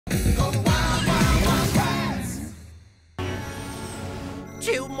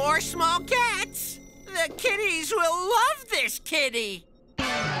more small cats. The kitties will love this kitty.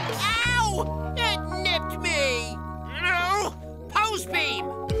 Ow! It nipped me. No! Pose beam.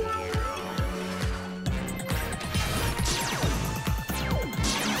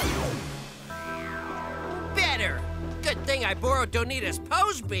 Better. Good thing I borrowed Donita's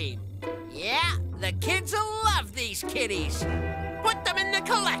pose beam. Yeah, the kids will love these kitties. Put them in the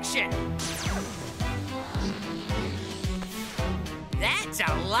collection. That's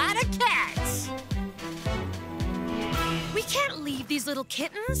a lot of cats. We can't leave these little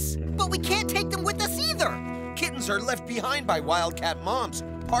kittens. But we can't take them with us either. Kittens are left behind by wildcat moms,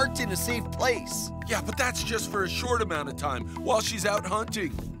 parked in a safe place. Yeah, but that's just for a short amount of time while she's out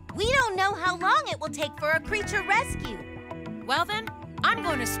hunting. We don't know how long it will take for a creature rescue. Well then, I'm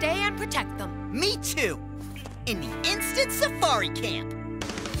going to stay and protect them. Me too. In the instant safari camp.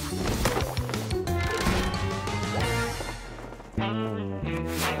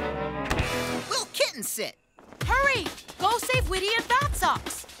 Will kitten sit? Hurry! Go save Whitty and Fat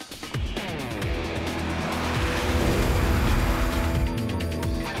Socks.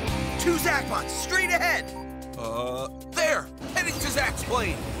 Two Zachbots, straight ahead. There! Heading to Zach's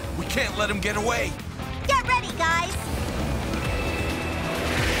plane. We can't let him get away. Get ready, guys.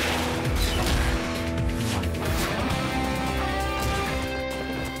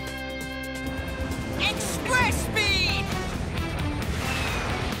 Express speed!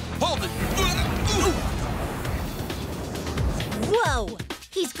 Hold it! Whoa!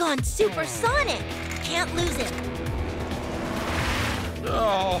 He's gone supersonic. Can't lose him.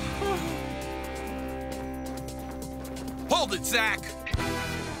 Oh. Hold it, Zach!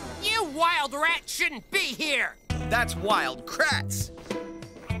 You wild rat shouldn't be here! That's Wild Kratts.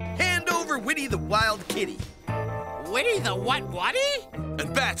 Hand over Whitty the wild kitty. Whitty the what-whatty?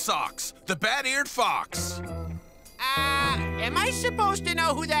 And Bat Socks, the bat-eared fox. Am I supposed to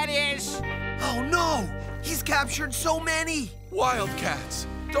know who that is? Oh no! He's captured so many! Wildcats,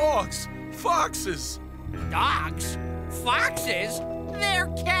 dogs, foxes. Dogs? Foxes?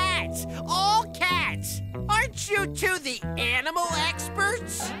 They're cats! All cats! Aren't you two the animal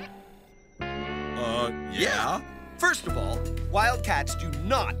experts? Yeah. First of all, wildcats do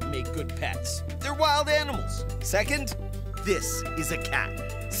not make good pets. They're wild animals. Second, this is a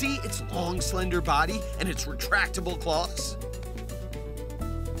cat. See its long, slender body and its retractable claws?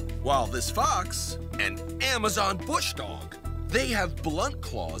 While this fox, an Amazon bush dog, they have blunt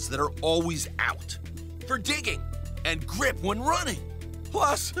claws that are always out for digging and grip when running.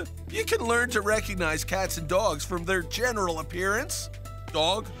 Plus, you can learn to recognize cats and dogs from their general appearance.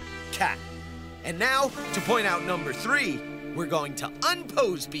 Dog, Cat. And now, to point out number 3, we're going to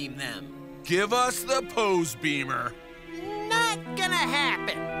unpose beam them. give us the pose beamer. Not gonna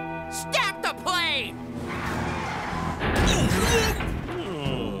happen. Stop the plane!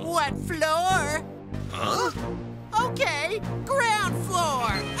 What flew